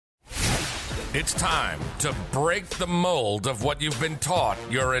It's time to break the mold of what you've been taught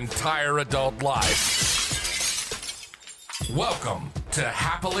your entire adult life. Welcome to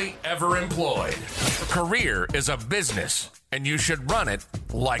Happily Ever Employed. A career is a business, and you should run it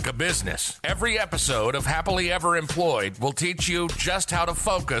like a business. Every episode of Happily Ever Employed will teach you just how to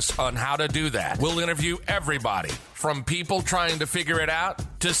focus on how to do that. We'll interview everybody, from people trying to figure it out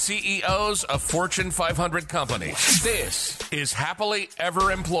to CEOs of Fortune 500 companies. This is Happily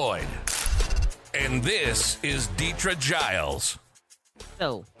Ever Employed. And this is Deetra Giles.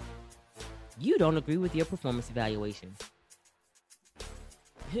 So, you don't agree with your performance evaluation.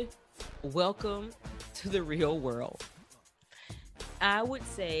 Welcome to the real world. I would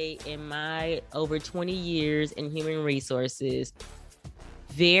say in my over 20 years in human resources,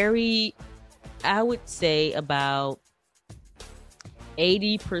 I would say about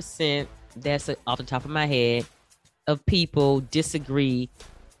 80%, that's off the top of my head, of people disagree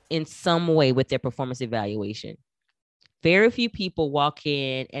in some way with their performance evaluation. Very few people walk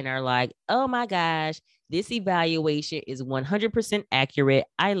in and are like, oh my gosh, this evaluation is 100% accurate.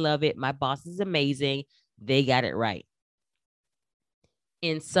 I love it. My boss is amazing. They got it right.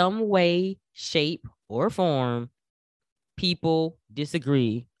 In some way, shape, or form, people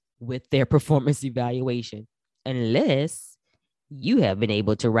disagree with their performance evaluation, unless you have been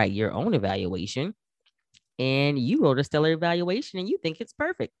able to write your own evaluation and you wrote a stellar evaluation and you think it's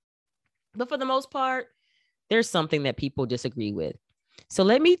perfect. But for the most part, there's something that people disagree with. So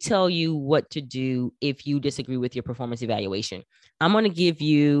let me tell you what to do if you disagree with your performance evaluation. I'm going to give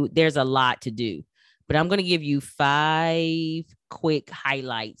you, there's a lot to do, but I'm going to give you 5 quick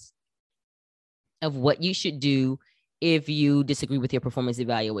highlights of what you should do if you disagree with your performance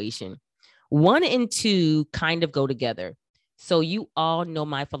evaluation. 1 and 2 kind of go together. So you all know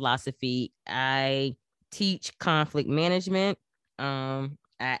my philosophy. I teach conflict management.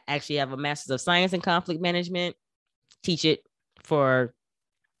 I actually have a master's of science in conflict management, teach it for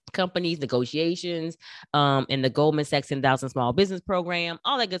companies, negotiations, in the Goldman Sachs Endowed Small Business Program,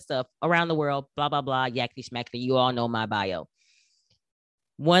 all that good stuff around the world, blah, blah, blah, yakety schmackety. You all know my bio.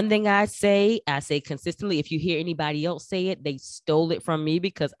 One thing I say consistently, if you hear anybody else say it, they stole it from me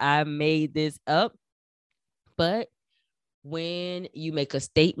because I made this up. But when you make a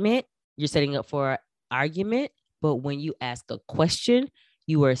statement, you're setting up for an argument. But when you ask a question,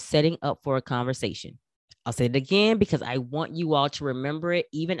 you are setting up for a conversation. I'll say it again because I want you all to remember it,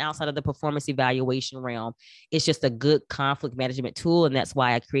 even outside of the performance evaluation realm. It's just a good conflict management tool, and that's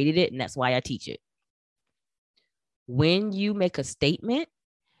why I created it, and that's why I teach it. When you make a statement,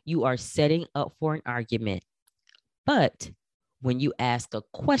 you are setting up for an argument. But when you ask a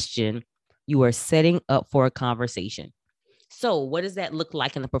question, you are setting up for a conversation. So what does that look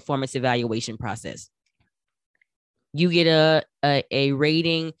like in the performance evaluation process? You get a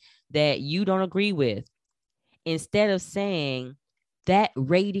rating that you don't agree with. Instead of saying that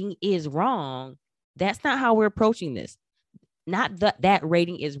rating is wrong, that's not how we're approaching this. Not that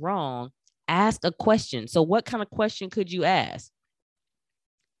rating is wrong. Ask a question. So what kind of question could you ask?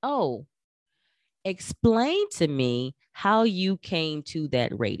 Oh, explain to me how you came to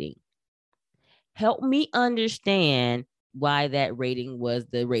that rating. Help me understand why that rating was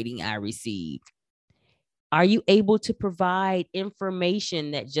the rating I received. Are you able to provide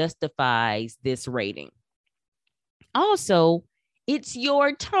information that justifies this rating? Also, it's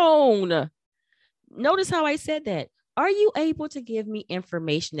your tone. Notice how I said that. Are you able to give me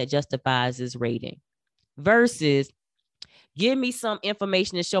information that justifies this rating? Versus, give me some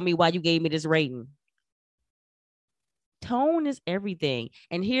information to show me why you gave me this rating. Tone is everything.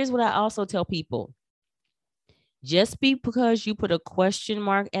 And here's what I also tell people. Just because you put a question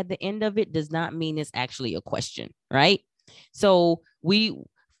mark at the end of it does not mean it's actually a question, right? So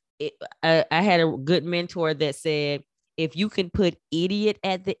I had a good mentor that said, if you can put idiot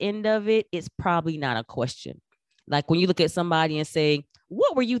at the end of it, it's probably not a question. Like when you look at somebody and say,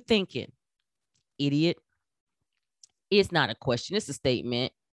 what were you thinking? Idiot. It's not a question. It's a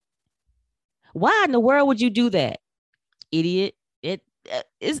statement. Why in the world would you do that? Idiot.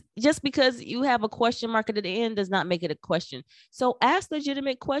 It's just because you have a question mark at the end does not make it a question. So ask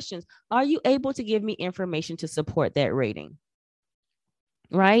legitimate questions. Are you able to give me information to support that rating?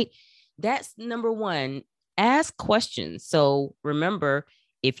 Right? That's number 1. Ask questions. So remember,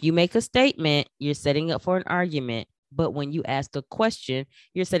 if you make a statement, you're setting up for an argument. But when you ask a question,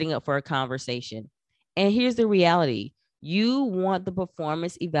 you're setting up for a conversation. And here's the reality. You want the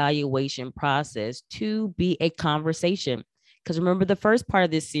performance evaluation process to be a conversation. Because remember the first part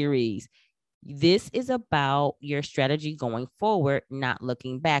of this series, This is about your strategy going forward, not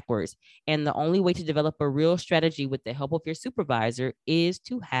looking backwards. And the only way to develop a real strategy with the help of your supervisor is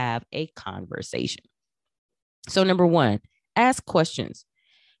to have a conversation. So, number one, ask questions.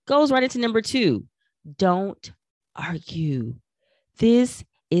 Goes right into number two, don't argue. This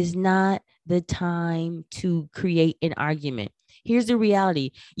is not the time to create an argument. Here's the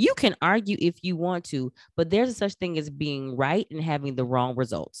reality. You can argue if you want to, but there's a such thing as being right and having the wrong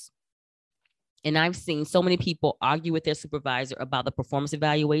results. And I've seen so many people argue with their supervisor about the performance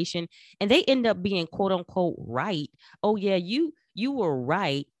evaluation, and they end up being quote unquote right. Oh yeah, you were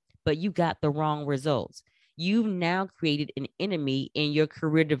right, but you got the wrong results. You've now created an enemy in your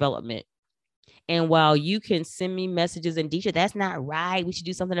career development. And while you can send me messages and Deisha, that's not right, we should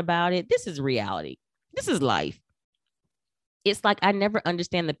do something about it. This is reality. This is life. It's like I never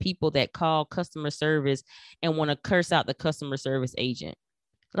understand the people that call customer service and want to curse out the customer service agent.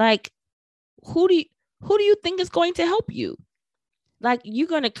 Like, who do you think is going to help you? Like, you're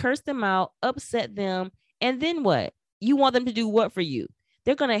going to curse them out, upset them, and then what? You want them to do what for you?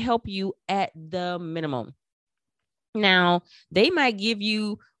 They're going to help you at the minimum. Now, they might give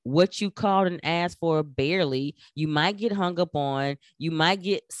you what you called and asked for barely. You might get hung up on. You might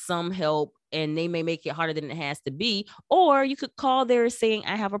get some help, and they may make it harder than it has to be. Or you could call there saying,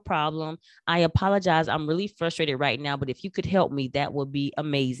 I have a problem. I apologize. I'm really frustrated right now, but if you could help me, that would be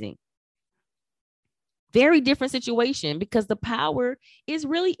amazing. Very different situation because the power is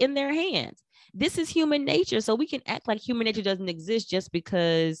really in their hands. This is human nature. So we can act like human nature doesn't exist just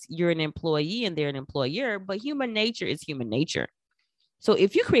because you're an employee and they're an employer, but human nature is human nature. So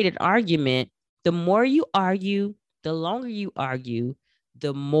if you create an argument, the more you argue, the longer you argue,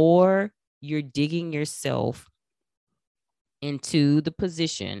 the more you're digging yourself into the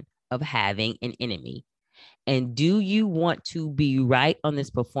position of having an enemy. And do you want to be right on this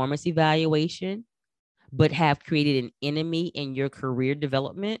performance evaluation, but have created an enemy in your career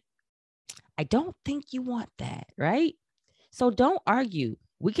development? I don't think you want that, right? So don't argue.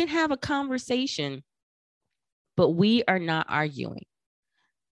 We can have a conversation, but we are not arguing.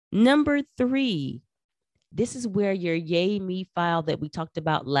 Number three, this is where your yay me file that we talked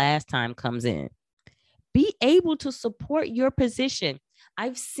about last time comes in. Be able to support your position.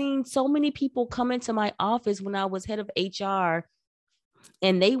 I've seen so many people come into my office when I was head of HR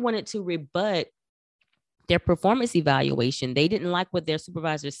and they wanted to rebut their performance evaluation. They didn't like what their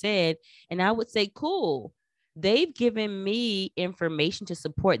supervisor said. And I would say, cool, they've given me information to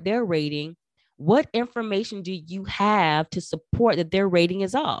support their rating. What information do you have to support that their rating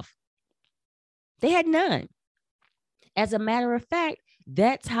is off? They had none. As a matter of fact,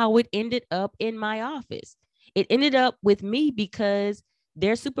 that's how it ended up in my office. It ended up with me because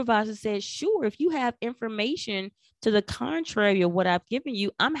their supervisor said, sure, if you have information to the contrary of what I've given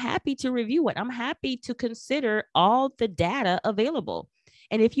you, I'm happy to review it. I'm happy to consider all the data available.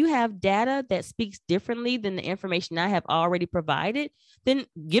 And if you have data that speaks differently than the information I have already provided, then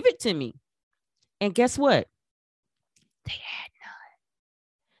give it to me. And guess what? They had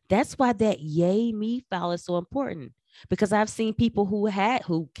none. That's why that yay me file is so important, because I've seen people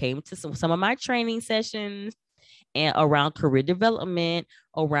who came to some of my training sessions and around career development,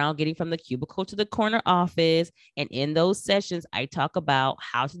 around getting from the cubicle to the corner office. And in those sessions, I talk about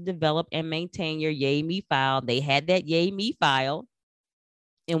how to develop and maintain your yay me file. They had that yay me file.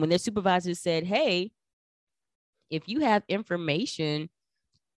 And when their supervisor said, hey, if you have information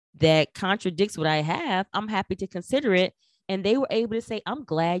that contradicts what I have, I'm happy to consider it. And they were able to say, I'm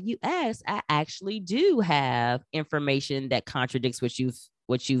glad you asked. I actually do have information that contradicts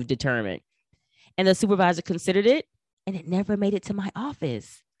what you've determined. And the supervisor considered it, and it never made it to my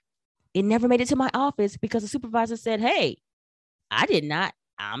office. It never made it to my office because the supervisor said, hey,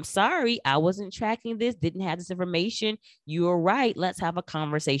 I'm sorry. I wasn't tracking this, didn't have this information. You're right. Let's have a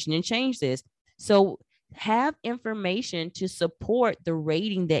conversation and change this. So have information to support the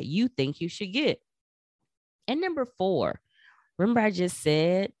rating that you think you should get. And number 4, remember I just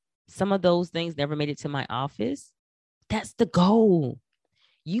said some of those things never made it to my office? That's the goal.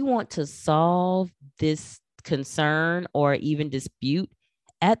 You want to solve this concern or even dispute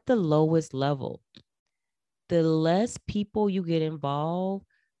at the lowest level. The less people you get involved,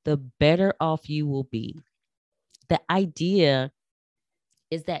 the better off you will be. The idea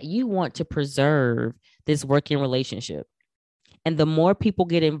is that you want to preserve this working relationship. And the more people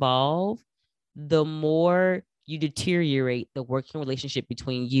get involved, the more you deteriorate the working relationship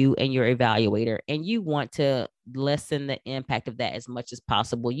between you and your evaluator. And you want to lessen the impact of that as much as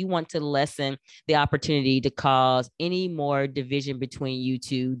possible. You want to lessen the opportunity to cause any more division between you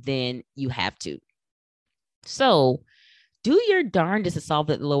two than you have to. So do your darndest to solve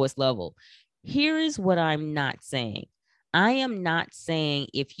it at the lowest level. Here is what I'm not saying. I am not saying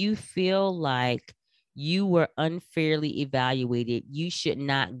if you feel like you were unfairly evaluated, you should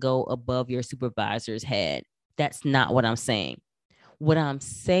not go above your supervisor's head. That's not what I'm saying. What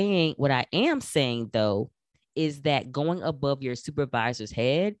I am saying though, is that going above your supervisor's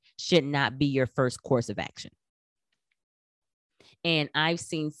head should not be your first course of action. And I've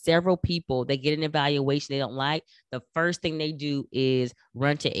seen several people, they get an evaluation they don't like. The first thing they do is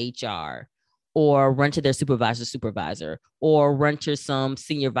run to HR or run to their supervisor, or run to some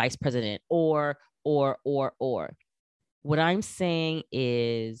senior vice president, or. What I'm saying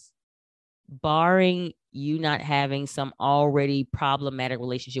is, barring you not having some already problematic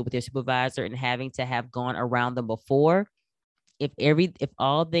relationship with your supervisor and having to have gone around them before, if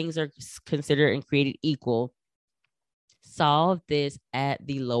all things are considered and created equal, solve this at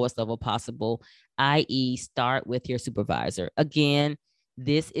the lowest level possible, i.e., start with your supervisor. Again,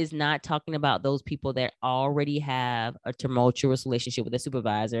 this is not talking about those people that already have a tumultuous relationship with a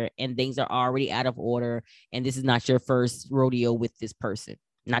supervisor and things are already out of order, and this is not your first rodeo with this person.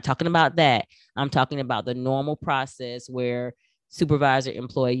 I'm not talking about that. I'm talking about the normal process where supervisor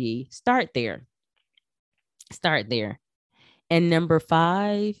employee, start there. Start there. And number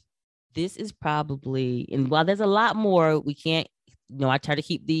 5, this is probably, and while there's a lot more, we can't, I try to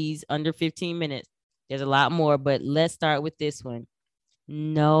keep these under 15 minutes. There's a lot more, but let's start with this one.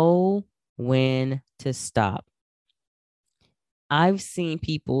 Know when to stop. I've seen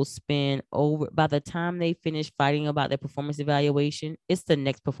people spend by the time they finish fighting about their performance evaluation, it's the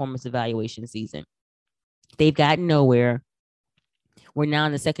next performance evaluation season. They've gotten nowhere. We're now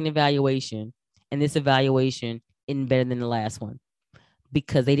in the second evaluation, and this evaluation isn't better than the last one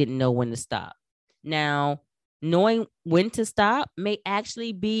because they didn't know when to stop. Now, knowing when to stop may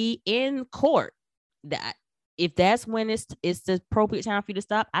actually be in court. That if that's when it's the appropriate time for you to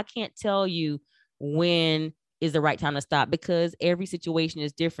stop, I can't tell you when is the right time to stop because every situation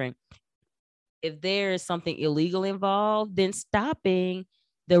is different. If there is something illegal involved, then stopping,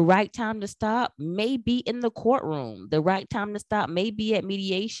 the right time to stop may be in the courtroom. The right time to stop may be at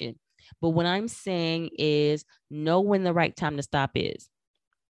mediation. But what I'm saying is know when the right time to stop is.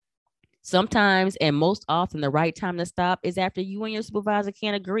 Sometimes, and most often, the right time to stop is after you and your supervisor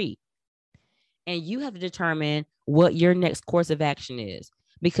can't agree. And you have to determine what your next course of action is.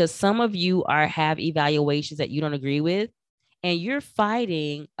 Because some of you have evaluations that you don't agree with, and you're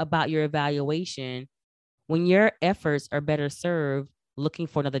fighting about your evaluation when your efforts are better served looking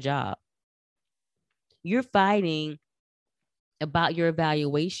for another job. You're fighting about your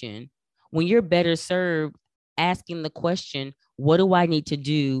evaluation when you're better served asking the question, what do I need to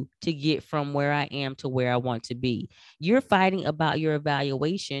do to get from where I am to where I want to be? You're fighting about your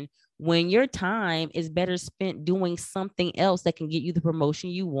evaluation when your time is better spent doing something else that can get you the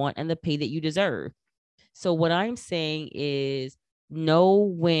promotion you want and the pay that you deserve. So what I'm saying is know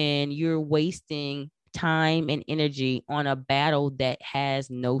when you're wasting time and energy on a battle that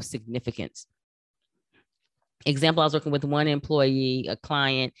has no significance. Example, I was working with one employee, a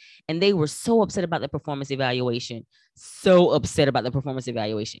client, and they were so upset about the performance evaluation. So upset about the performance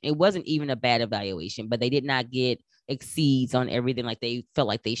evaluation. It wasn't even a bad evaluation, but they did not get exceeds on everything like they felt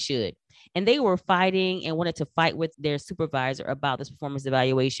like they should. And they were fighting and wanted to fight with their supervisor about this performance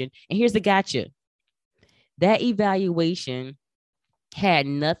evaluation. And here's the gotcha. That evaluation had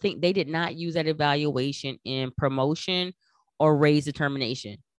nothing. They did not use that evaluation in promotion or raise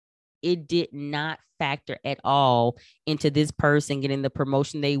determination. It did not factor at all into this person getting the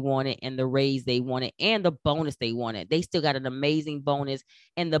promotion they wanted and the raise they wanted and the bonus they wanted. They still got an amazing bonus,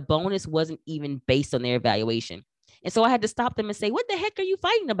 and the bonus wasn't even based on their evaluation. And so I had to stop them and say, what the heck are you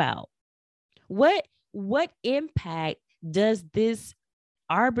fighting about? What impact does this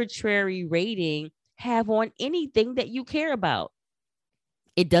arbitrary rating have on anything that you care about?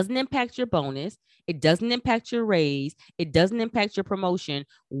 It doesn't impact your bonus. It doesn't impact your raise. It doesn't impact your promotion.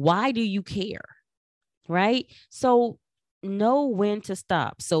 Why do you care? Right? So know when to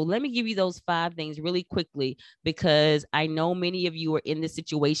stop. So let me give you those 5 things really quickly, because I know many of you are in this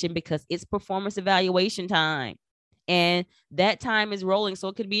situation because it's performance evaluation time. And that time is rolling. So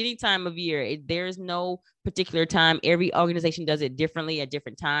it could be any time of year. There's no particular time. Every organization does it differently at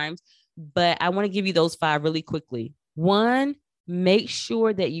different times. But I want to give you those 5 really quickly. 1, make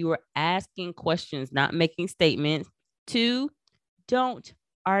sure that you are asking questions, not making statements. 2, don't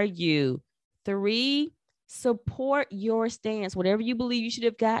argue. 3, support your stance. Whatever you believe you should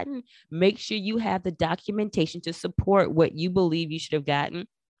have gotten, make sure you have the documentation to support what you believe you should have gotten.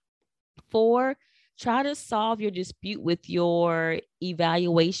 4, try to solve your dispute with your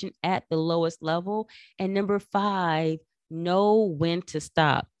evaluation at the lowest level. And number 5, know when to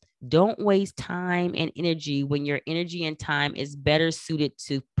stop. Don't waste time and energy when your energy and time is better suited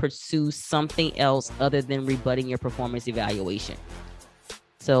to pursue something else other than rebutting your performance evaluation.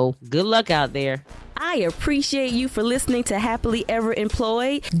 So good luck out there. I appreciate you for listening to Happily Ever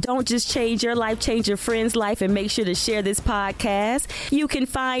Employed. Don't just change your life, change your friend's life, and make sure to share this podcast. You can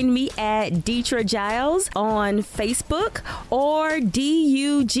find me at Deetra Giles on Facebook or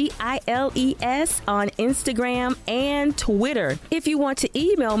Dugiles on Instagram and Twitter. If you want to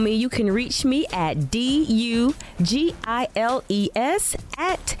email me, you can reach me at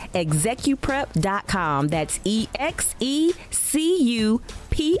dugiles@execuprep.com. That's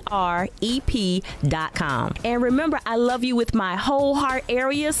EXECUPREP.com. And remember, I love you with my whole heart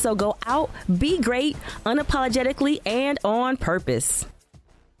area, so go out, be great, unapologetically, and on purpose.